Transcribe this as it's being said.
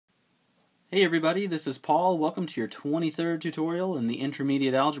Hey everybody, this is Paul. Welcome to your 23rd tutorial in the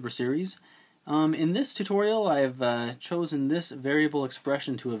Intermediate Algebra series. In this tutorial I've chosen this variable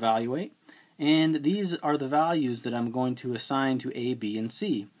expression to evaluate, and these are the values that I'm going to assign to A, B, and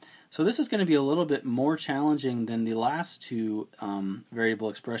C. So this is going to be a little bit more challenging than the last two variable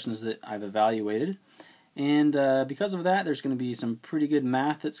expressions that I've evaluated, and because of that there's going to be some pretty good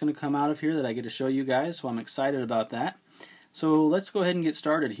math that's going to come out of here that I get to show you guys, so I'm excited about that. So let's go ahead and get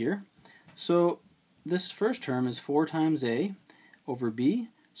started here. So this first term is 4 times A over B.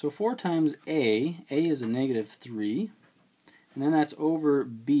 So 4 times A is a negative 3, and then that's over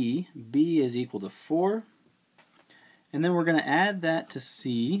B. B is equal to 4. And then we're going to add that to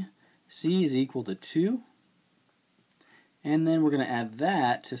C. C is equal to 2. And then we're going to add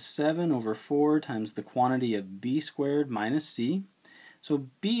that to 7 over 4 times the quantity of B squared minus C. So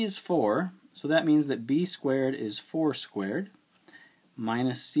B is 4, so that means that B squared is 4 squared.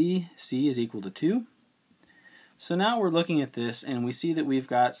 Minus C, C is equal to 2. So now we're looking at this and we see that we've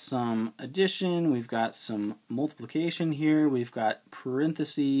got some addition, we've got some multiplication here, we've got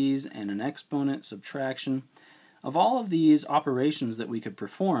parentheses and an exponent, subtraction. Of all of these operations that we could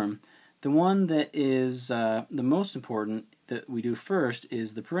perform, the one that is the most important that we do first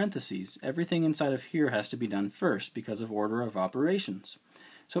is the parentheses. Everything inside of here has to be done first because of order of operations.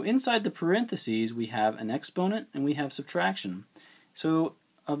 So inside the parentheses we have an exponent and we have subtraction. So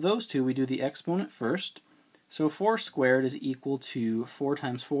of those two, we do the exponent first. So 4 squared is equal to 4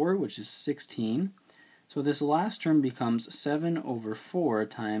 times 4, which is 16. So this last term becomes 7 over 4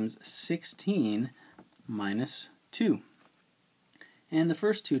 times 16 minus 2. And the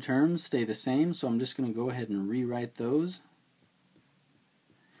first two terms stay the same, so I'm just going to go ahead and rewrite those.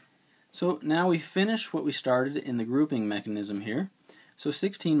 So now we finish what we started in the grouping mechanism here. So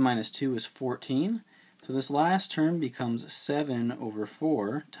 16 minus 2 is 14. So this last term becomes 7 over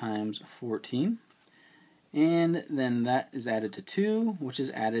 4 times 14, and then that is added to 2, which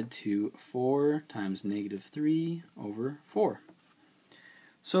is added to 4 times negative 3 over 4.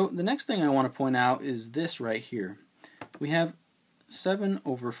 So the next thing I want to point out is this right here. We have 7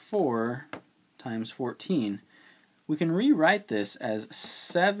 over 4 times 14. We can rewrite this as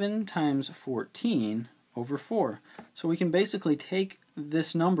 7 times 14 over 4. So we can basically take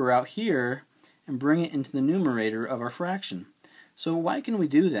this number out here and bring it into the numerator of our fraction. So why can we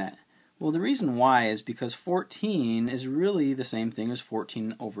do that? Well, the reason why is because 14 is really the same thing as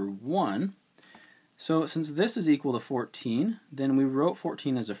 14 over 1. So since this is equal to 14, then we wrote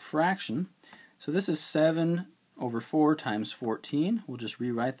 14 as a fraction. So this is 7 over 4 times 14. We'll just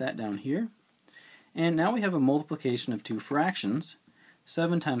rewrite that down here. And now we have a multiplication of two fractions.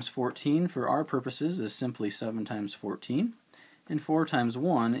 7 times 14 for our purposes is simply 7 times 14. And 4 times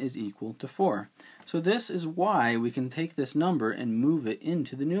 1 is equal to 4. So this is why we can take this number and move it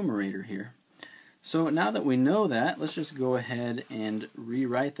into the numerator here. So now that we know that, let's just go ahead and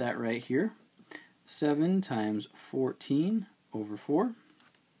rewrite that right here. 7 times 14 over 4.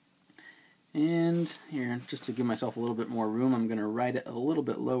 And here, just to give myself a little bit more room, I'm going to write it a little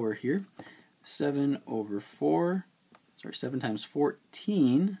bit lower here. 7 times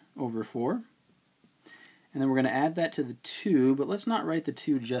 14 over 4. And then we're going to add that to the 2, but let's not write the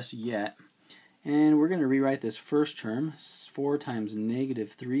 2 just yet. And we're going to rewrite this first term, 4 times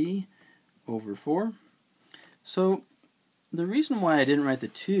negative 3 over 4. So the reason why I didn't write the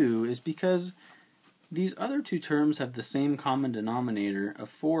 2 is because these other two terms have the same common denominator of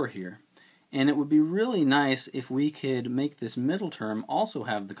 4 here. And it would be really nice if we could make this middle term also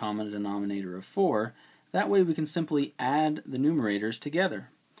have the common denominator of 4. That way we can simply add the numerators together.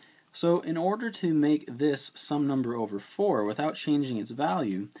 So in order to make this some number over 4 without changing its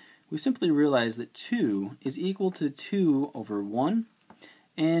value, we simply realize that 2 is equal to 2 over 1,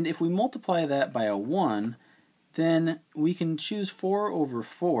 and if we multiply that by a 1, then we can choose 4 over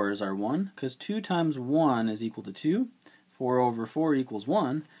 4 as our 1, because 2 times 1 is equal to 2, 4 over 4 equals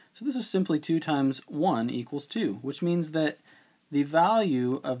 1, so this is simply 2 times 1 equals 2, which means that the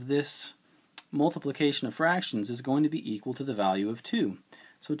value of this multiplication of fractions is going to be equal to the value of 2.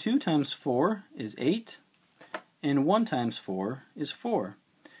 So 2 times 4 is 8, and 1 times 4 is 4.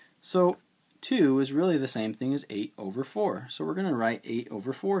 So 2 is really the same thing as 8 over 4. So we're going to write 8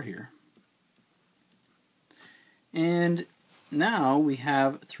 over 4 here. And now we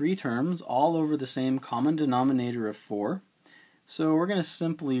have three terms all over the same common denominator of 4. So we're going to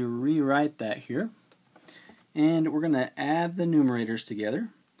simply rewrite that here. And we're going to add the numerators together.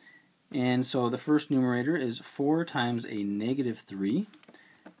 And so the first numerator is 4 times a negative 3.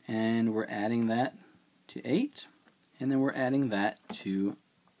 And we're adding that to 8, and then we're adding that to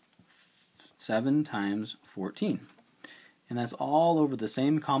 7 times 14. and that's all over the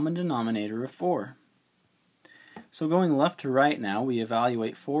same common denominator of 4. So going left to right now, we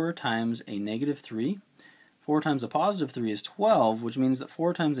evaluate 4 times a negative 3. 4 times a positive 3 is 12, which means that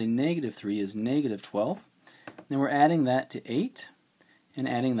 4 times a negative 3 is negative 12. Then we're adding that to 8, and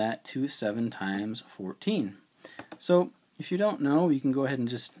adding that to 7 times 14. So if you don't know, you can go ahead and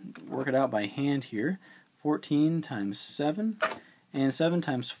just work it out by hand here. 14 times 7, and 7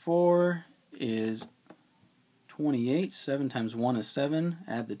 times 4 is 28. 7 times 1 is 7.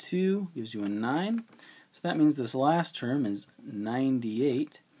 Add the 2, gives you a 9. So that means this last term is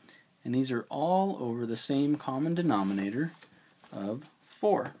 98. And these are all over the same common denominator of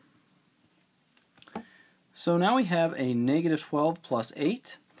 4. So now we have a negative 12 plus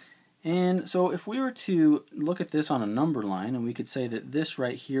 8. And so if we were to look at this on a number line, and we could say that this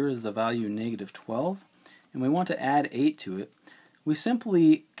right here is the value negative 12, and we want to add 8 to it, we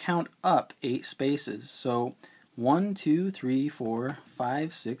simply count up 8 spaces. So 1, 2, 3, 4,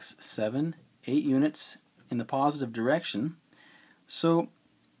 5, 6, 7, 8 units in the positive direction. So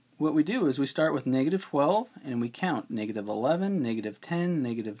what we do is we start with negative 12 and we count negative 11, negative 10,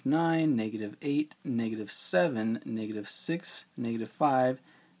 negative 9, negative 8, negative 7, negative 6, negative 5,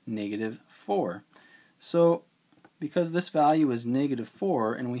 negative 4. So because this value is negative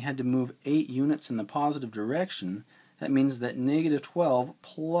 4 and we had to move 8 units in the positive direction, that means that negative 12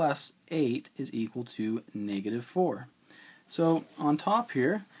 plus 8 is equal to negative 4. So on top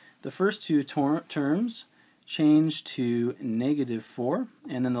here, the first two terms change to negative 4,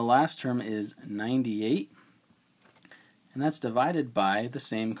 and then the last term is 98, and that's divided by the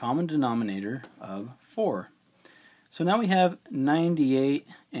same common denominator of 4. So now we have 98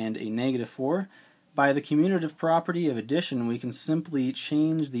 and a negative 4. By the commutative property of addition, we can simply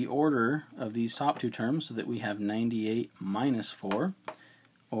change the order of these top two terms so that we have 98 minus 4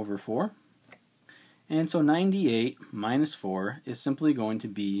 over 4. And so 98 minus 4 is simply going to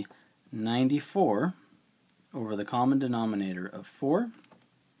be 94 over the common denominator of 4.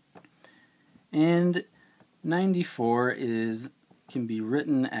 And 94 can be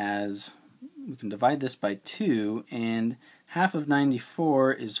written as, we can divide this by 2, and half of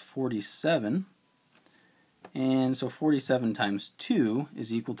 94 is 47. And so 47 times 2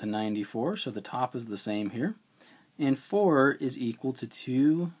 is equal to 94, so the top is the same here. And 4 is equal to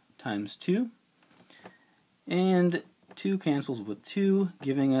 2 times 2. And 2 cancels with 2,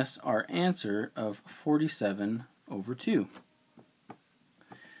 giving us our answer of 47 over 2.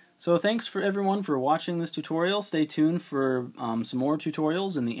 So thanks for everyone for watching this tutorial. Stay tuned for some more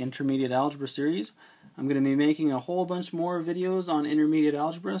tutorials in the Intermediate Algebra series. I'm going to be making a whole bunch more videos on Intermediate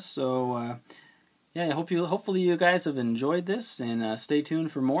Algebra, so yeah, hopefully you guys have enjoyed this, and stay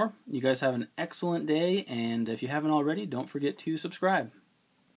tuned for more. You guys have an excellent day, and if you haven't already, don't forget to subscribe.